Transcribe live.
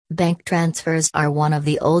bank transfers are one of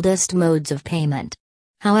the oldest modes of payment.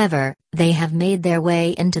 However, they have made their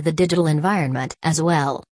way into the digital environment as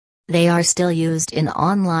well. They are still used in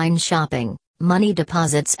online shopping, money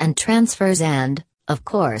deposits and transfers and, of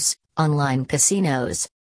course, online casinos.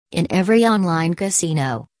 In every online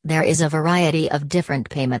casino, there is a variety of different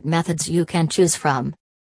payment methods you can choose from.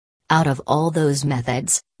 Out of all those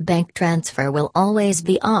methods, bank transfer will always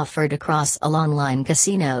be offered across all online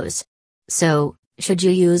casinos. So, should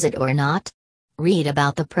you use it or not? Read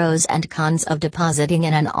about the pros and cons of depositing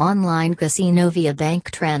in an online casino via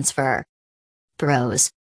bank transfer.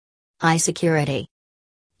 Pros: high security.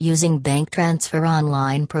 Using bank transfer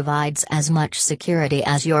online provides as much security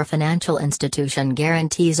as your financial institution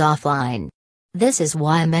guarantees offline. This is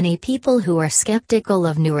why many people who are skeptical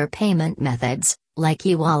of newer payment methods, like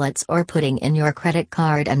e-wallets or putting in your credit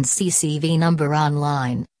card and CCV number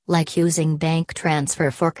online, like using bank transfer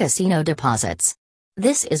for casino deposits.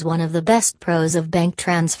 This is one of the best pros of bank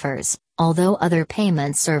transfers, although other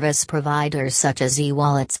payment service providers such as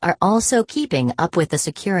e-wallets are also keeping up with the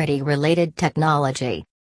security-related technology.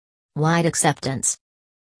 Wide acceptance.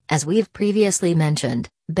 As we've previously mentioned,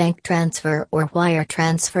 bank transfer or wire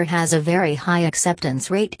transfer has a very high acceptance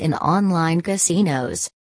rate in online casinos.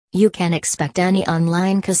 You can expect any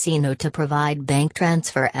online casino to provide bank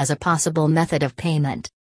transfer as a possible method of payment.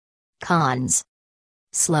 Cons.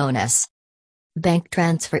 Slowness. Bank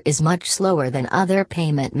transfer is much slower than other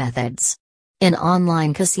payment methods. In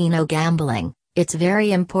online casino gambling, it's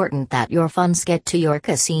very important that your funds get to your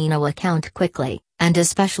casino account quickly, and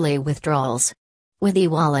especially withdrawals. With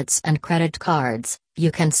e-wallets and credit cards, you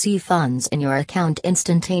can see funds in your account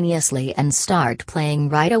instantaneously and start playing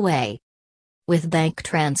right away. With bank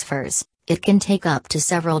transfers, it can take up to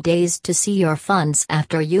several days to see your funds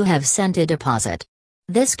after you have sent a deposit.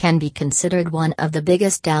 This can be considered one of the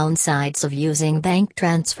biggest downsides of using bank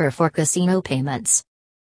transfer for casino payments.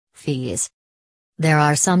 Fees. There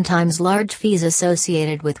are sometimes large fees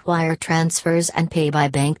associated with wire transfers and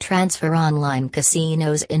pay-by-bank transfer online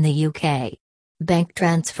casinos in the UK. Bank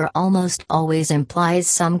transfer almost always implies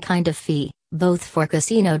some kind of fee, both for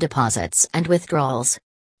casino deposits and withdrawals.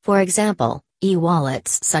 For example,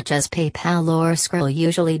 e-wallets such as PayPal or Skrill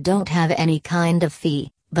usually don't have any kind of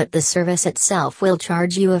fee, but the service itself will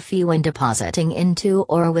charge you a fee when depositing into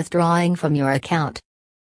or withdrawing from your account.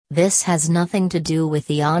 This has nothing to do with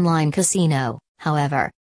the online casino, however.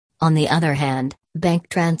 On the other hand, bank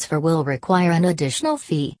transfer will require an additional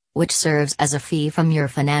fee, which serves as a fee from your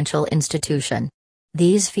financial institution.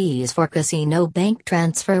 These fees for casino bank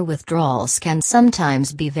transfer withdrawals can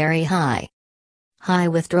sometimes be very high. High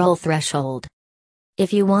withdrawal threshold.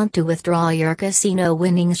 If you want to withdraw your casino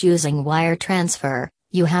winnings using wire transfer,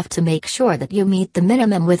 you have to make sure that you meet the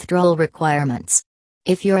minimum withdrawal requirements.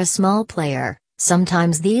 If you're a small player,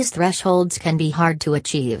 sometimes these thresholds can be hard to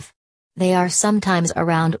achieve. They are sometimes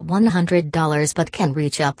around $100 but can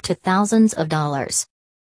reach up to thousands of dollars.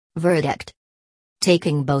 Verdict.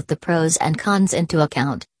 Taking both the pros and cons into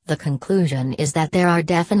account, the conclusion is that there are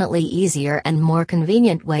definitely easier and more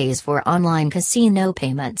convenient ways for online casino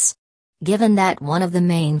payments. Given that one of the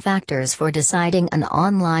main factors for deciding an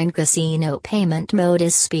online casino payment mode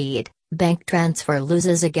is speed, bank transfer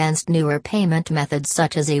loses against newer payment methods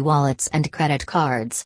such as e-wallets and credit cards.